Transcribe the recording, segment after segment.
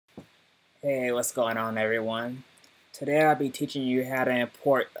Hey, what's going on, everyone? Today I'll be teaching you how to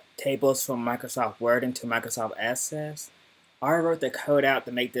import tables from Microsoft Word into Microsoft Access. I already wrote the code out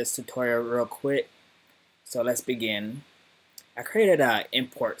to make this tutorial real quick, so let's begin. I created an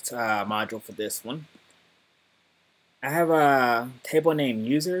import module for this one. I have a table named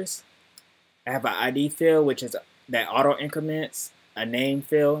users. I have an ID field, which is that auto increments, a name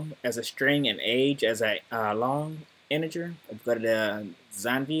field as a string, and age as a long integer. If you go to the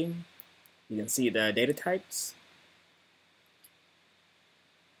design view, you can see the data types.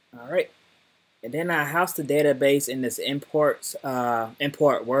 All right, and then I house the database in this import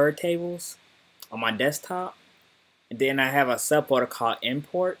Word tables on my desktop. And then I have a subfolder called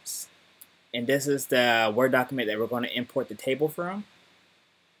imports, and this is the Word document that we're going to import the table from.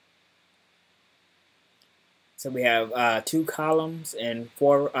 So we have 2 columns and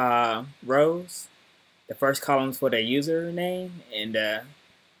 4 rows. The first column is for the username, and the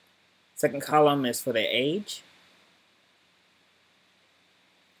second column is for the age.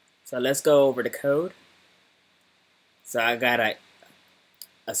 So let's go over the code. So I got a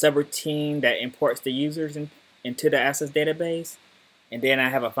subroutine that imports the users into the Access database, and then I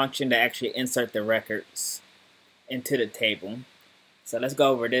have a function to actually insert the records into the table. So let's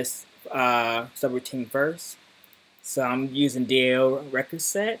go over this subroutine first. So I'm using DL record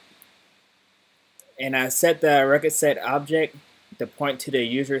set, and I set the record set object to point to the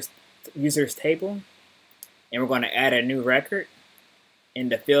users table, and we're going to add a new record.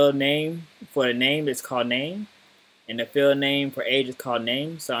 And the field name for the name is called name, and the field name for age is called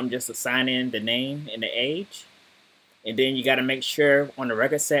name. So I'm just assigning the name and the age. And then you got to make sure on the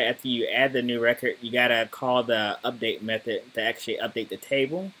record set, after you add the new record, you got to call the update method to actually update the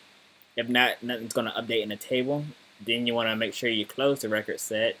table. If not, nothing's going to update in the table. Then you want to make sure you close the record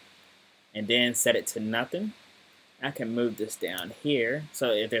set and then set it to nothing. I can move this down here,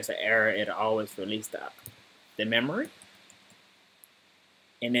 so if there's an error, it'll always release the memory.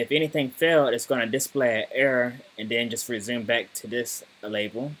 And if anything failed, it's going to display an error and then just resume back to this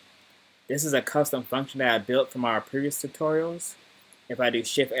label. This is a custom function that I built from our previous tutorials. If I do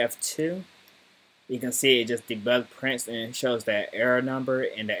Shift F2, you can see it just debug prints and it shows the error number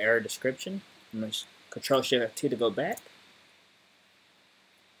and the error description. I'm going to Control Shift F2 to go back.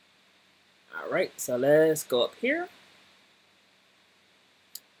 Alright, so let's go up here.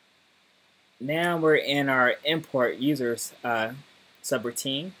 Now we're in our import users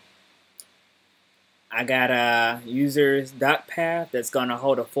subroutine. I got a users dot path that's going to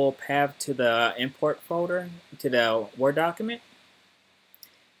hold a full path to the import folder to the Word document.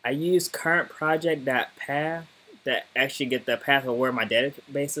 I use current project dot path to actually get the path of where my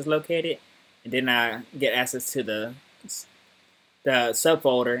database is located, and then I get access to the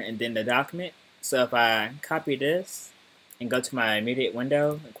subfolder and then the document. So if I copy this and go to my immediate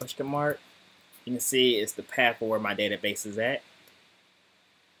window, question mark, you can see it's the path of where my database is at.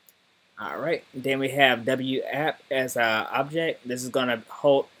 Alright, then we have WApp as an object. This is going to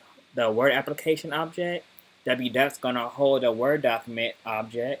hold the Word application object. WDOT is going to hold the Word document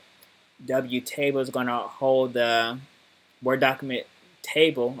object. WTable is going to hold the Word document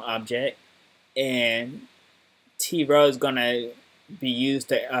table object. And TRow is going to be used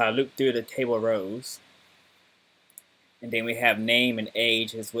to loop through the table rows. And then we have name and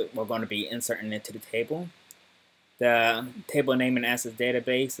age is what we're going to be inserting into the table. The table name and access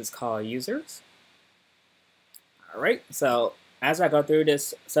database is called users. Alright, so as I go through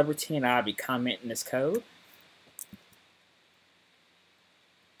this subroutine, I'll be commenting this code.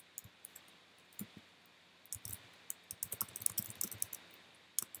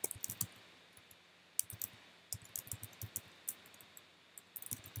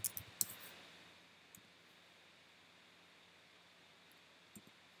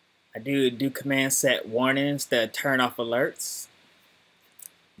 I do command set warnings to turn off alerts.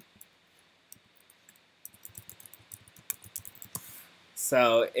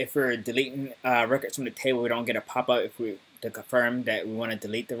 So if we're deleting records from the table, we don't get a pop-up to confirm that we want to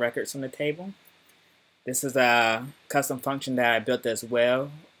delete the records from the table. This is a custom function that I built as well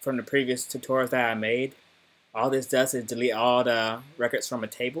from the previous tutorials that I made. All this does is delete all the records from a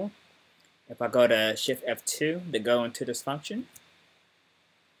table. If I go to Shift F2 to go into this function,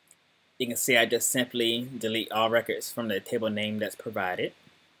 you can see I just simply delete all records from the table name that's provided.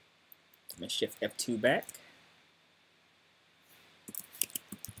 I'm going to Shift F2 back.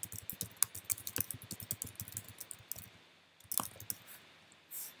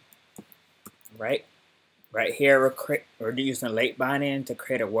 Right here we're using late binding to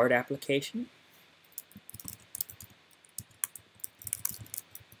create a Word application.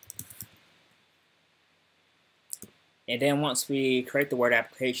 And then once we create the Word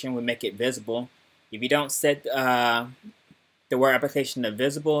application, we make it visible. If you don't set the Word application to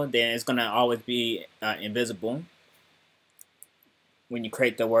visible, then it's going to always be invisible when you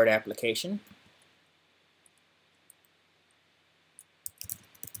create the Word application.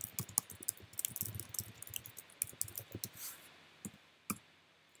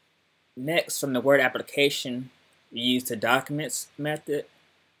 Next, from the Word application, we use the documents method,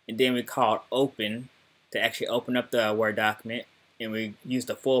 and then we call open to actually open up the Word document, and we use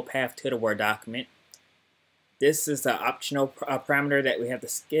the full path to the Word document. This is the optional parameter that we have to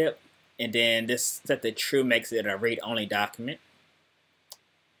skip, and then this set to true makes it a read-only document.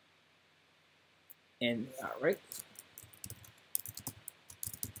 And all right.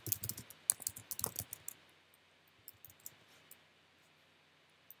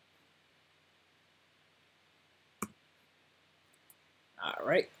 All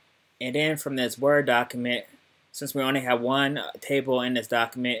right. And then from this Word document, since we only have one table in this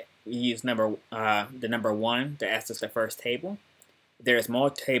document, we use the number 1 to access the first table. If there's more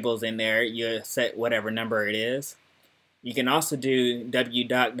tables in there, you set whatever number it is. You can also do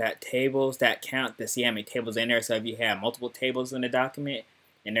wdoc.tables.count to see how many tables in there. So if you have multiple tables in the document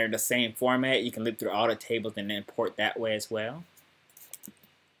and they're the same format, you can loop through all the tables and import that way as well.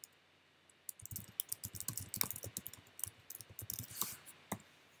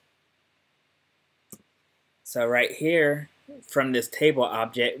 So right here, from this table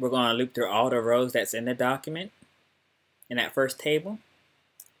object, we're going to loop through all the rows that's in the document in that first table.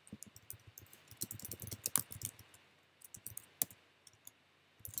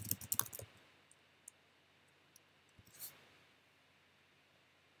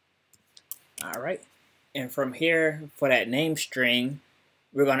 All right. And from here, for that name string,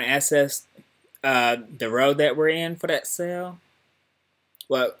 we're going to access the row that we're in for that cell.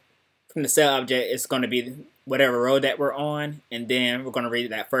 Well, from the cell object, it's going to be whatever row that we're on, and then we're going to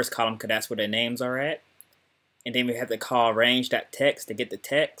read that first column because that's where the names are at. And then we have to call range.text to get the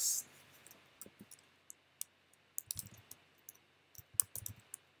text.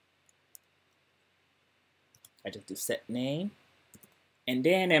 I just do set name. And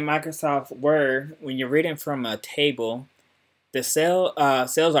then in Microsoft Word, when you're reading from a table, the cells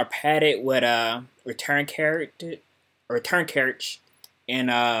are padded with a return character,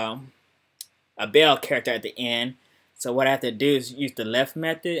 and a bell character at the end. So what I have to do is use the left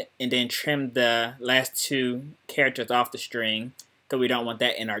method and then trim the last 2 characters off the string because we don't want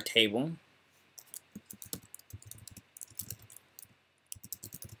that in our table.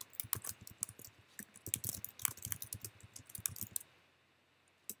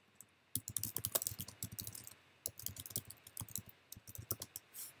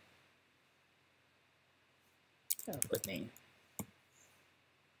 I'll put name.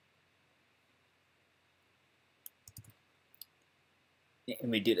 And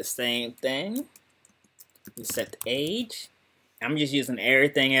we do the same thing. We set the age. I'm just using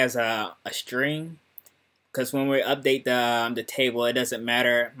everything as a string because when we update the table, it doesn't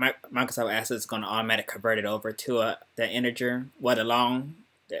matter. Microsoft Access is going to automatically convert it over to the integer, the long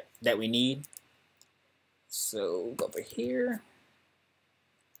that we need. So go over here.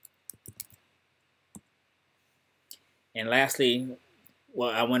 And lastly,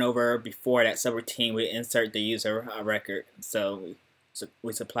 what I went over before, that subroutine, we insert the user record. So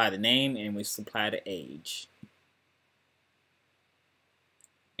we supply the name and we supply the age.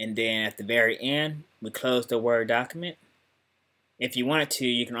 And then at the very end, we close the Word document. If you wanted to,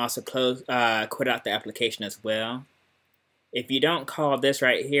 you can also quit out the application as well. If you don't call this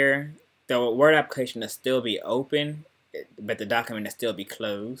right here, the Word application will still be open, but the document will still be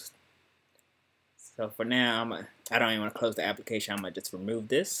closed. So for now, I don't even want to close the application. I'm going to just remove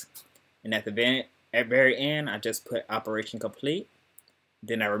this. And at the very end, I just put operation complete.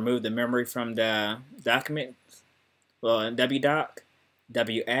 Then I remove the memory from the document, well, wdoc,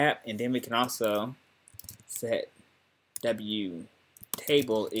 wapp, and then we can also set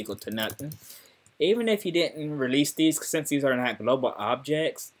wtable equal to nothing. Even if you didn't release these, since these are not global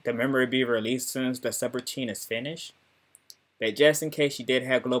objects, the memory will be released as soon as the subroutine is finished. But just in case you did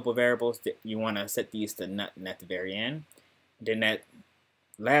have global variables, you want to set these to nothing at the very end. Then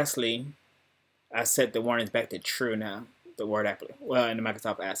lastly, I set the warnings back to true now. The Word application, well, in the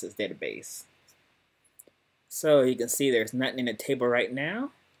Microsoft Access database. So you can see there's nothing in the table right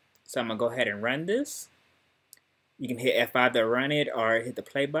now. So I'm gonna go ahead and run this. You can hit F5 to run it or hit the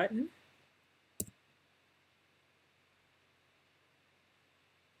play button.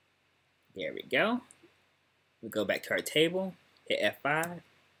 There we go. We go back to our table, hit F5.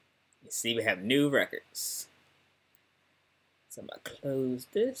 You see we have new records. So I'm gonna close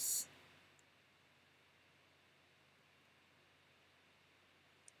this.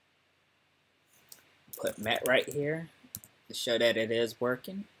 Put Matt right here to show that it is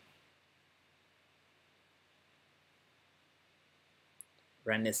working.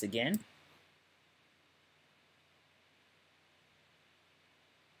 Run this again.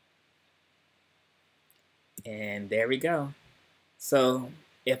 And there we go. So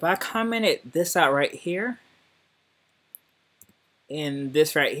if I commented this out right here, and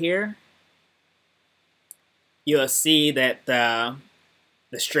this right here, you'll see that the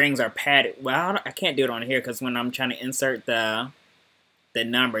strings are padded. Well, I can't do it on here because when I'm trying to insert the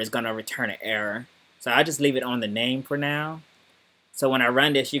number, it's going to return an error. So I just leave it on the name for now. So when I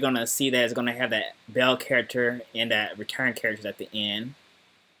run this, you're going to see that it's going to have that bell character and that return characters at the end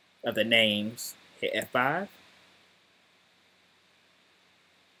of the names. Hit F5.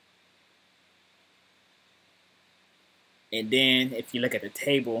 And then if you look at the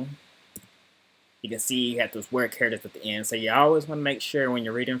table, you can see you have those word characters at the end. So you always want to make sure when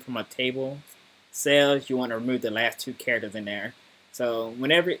you're reading from a table cells, you want to remove the last two characters in there. So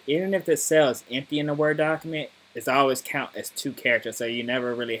whenever, even if the cell is empty in the Word document, it's always count as two characters. So you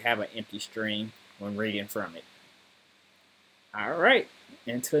never really have an empty string when reading from it. All right,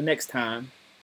 until next time.